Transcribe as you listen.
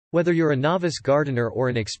Whether you're a novice gardener or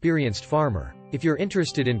an experienced farmer, if you're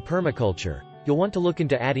interested in permaculture, you'll want to look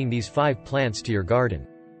into adding these 5 plants to your garden.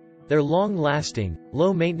 Their long-lasting,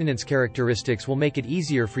 low-maintenance characteristics will make it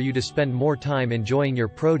easier for you to spend more time enjoying your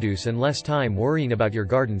produce and less time worrying about your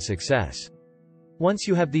garden's success. Once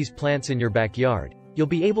you have these plants in your backyard, you'll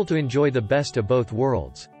be able to enjoy the best of both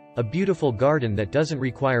worlds, a beautiful garden that doesn't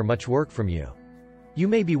require much work from you. You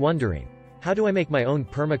may be wondering, how do I make my own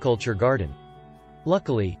permaculture garden?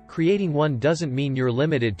 Luckily, creating one doesn't mean you're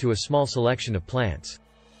limited to a small selection of plants.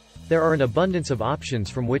 There are an abundance of options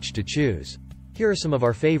from which to choose. Here are some of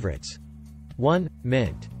our favorites. 1.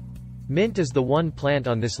 Mint. Mint is the one plant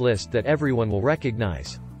on this list that everyone will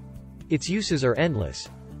recognize. Its uses are endless.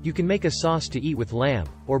 You can make a sauce to eat with lamb,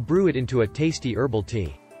 or brew it into a tasty herbal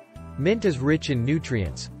tea. Mint is rich in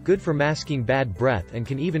nutrients, good for masking bad breath, and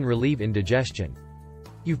can even relieve indigestion.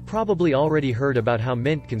 You've probably already heard about how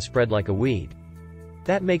mint can spread like a weed.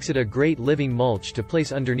 That makes it a great living mulch to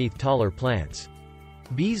place underneath taller plants.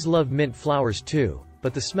 Bees love mint flowers too,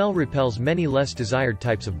 but the smell repels many less desired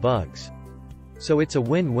types of bugs. So it's a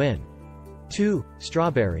win-win. 2.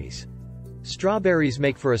 Strawberries. Strawberries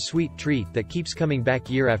make for a sweet treat that keeps coming back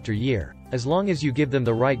year after year, as long as you give them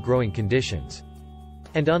the right growing conditions.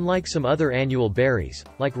 And unlike some other annual berries,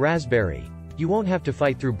 like raspberry, you won't have to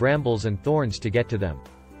fight through brambles and thorns to get to them.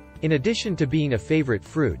 In addition to being a favorite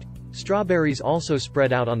fruit, strawberries also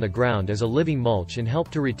spread out on the ground as a living mulch and help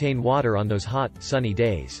to retain water on those hot, sunny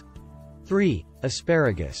days. 3.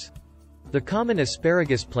 Asparagus. The common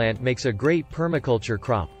asparagus plant makes a great permaculture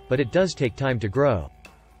crop, but it does take time to grow.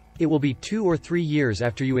 It will be 2 or 3 years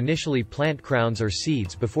after you initially plant crowns or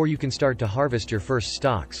seeds before you can start to harvest your first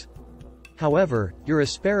stalks. However, your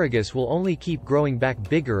asparagus will only keep growing back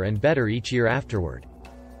bigger and better each year afterward.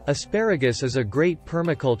 Asparagus is a great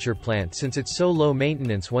permaculture plant since it's so low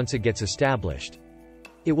maintenance once it gets established.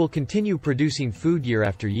 It will continue producing food year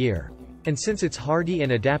after year. And since it's hardy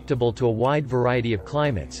and adaptable to a wide variety of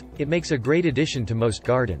climates, it makes a great addition to most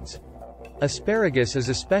gardens. Asparagus is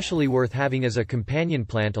especially worth having as a companion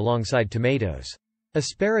plant alongside tomatoes.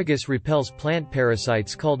 Asparagus repels plant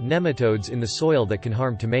parasites called nematodes in the soil that can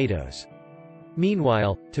harm tomatoes.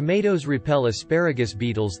 Meanwhile, tomatoes repel asparagus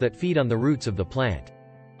beetles that feed on the roots of the plant.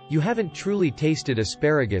 You haven't truly tasted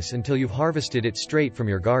asparagus until you've harvested it straight from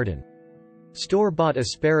your garden. Store-bought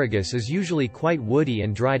asparagus is usually quite woody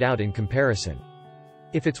and dried out in comparison.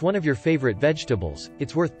 If it's one of your favorite vegetables,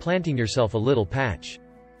 it's worth planting yourself a little patch.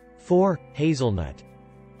 4. Hazelnut.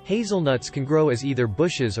 Hazelnuts can grow as either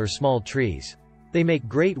bushes or small trees. They make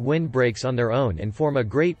great windbreaks on their own and form a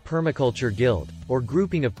great permaculture guild, or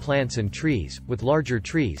grouping of plants and trees, with larger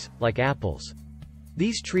trees, like apples.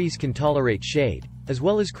 These trees can tolerate shade, as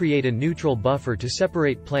well as create a neutral buffer to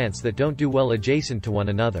separate plants that don't do well adjacent to one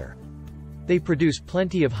another. They produce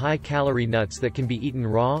plenty of high-calorie nuts that can be eaten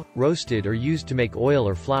raw, roasted, or used to make oil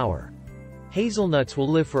or flour. Hazelnuts will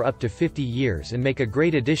live for up to 50 years and make a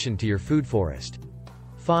great addition to your food forest.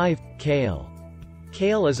 5. Kale.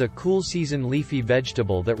 Kale is a cool-season leafy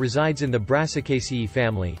vegetable that resides in the Brassicaceae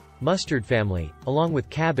family, mustard family, along with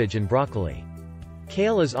cabbage and broccoli.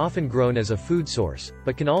 Kale is often grown as a food source,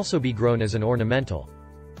 but can also be grown as an ornamental.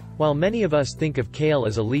 While many of us think of kale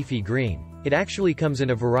as a leafy green, it actually comes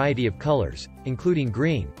in a variety of colors, including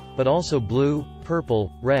green, but also blue, purple,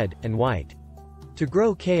 red, and white. To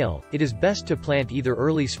grow kale, it is best to plant either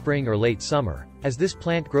early spring or late summer, as this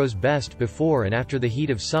plant grows best before and after the heat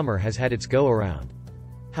of summer has had its go-around.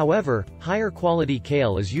 However, higher quality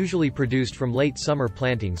kale is usually produced from late summer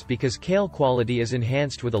plantings because kale quality is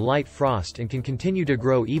enhanced with a light frost and can continue to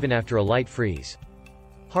grow even after a light freeze.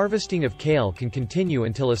 Harvesting of kale can continue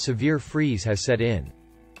until a severe freeze has set in.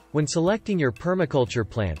 When selecting your permaculture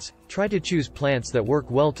plants, try to choose plants that work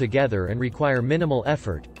well together and require minimal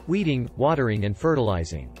effort, weeding, watering, and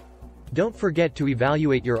fertilizing. Don't forget to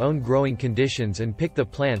evaluate your own growing conditions and pick the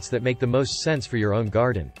plants that make the most sense for your own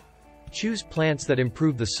garden. Choose plants that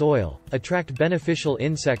improve the soil, attract beneficial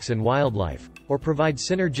insects and wildlife, or provide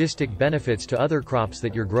synergistic benefits to other crops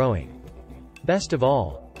that you're growing. Best of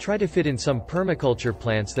all, try to fit in some permaculture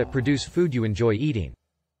plants that produce food you enjoy eating.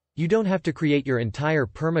 You don't have to create your entire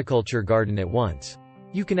permaculture garden at once.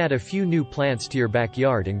 You can add a few new plants to your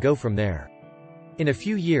backyard and go from there. In a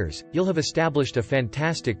few years, you'll have established a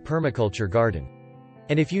fantastic permaculture garden.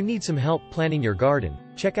 And if you need some help planning your garden,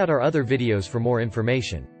 check out our other videos for more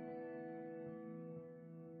information.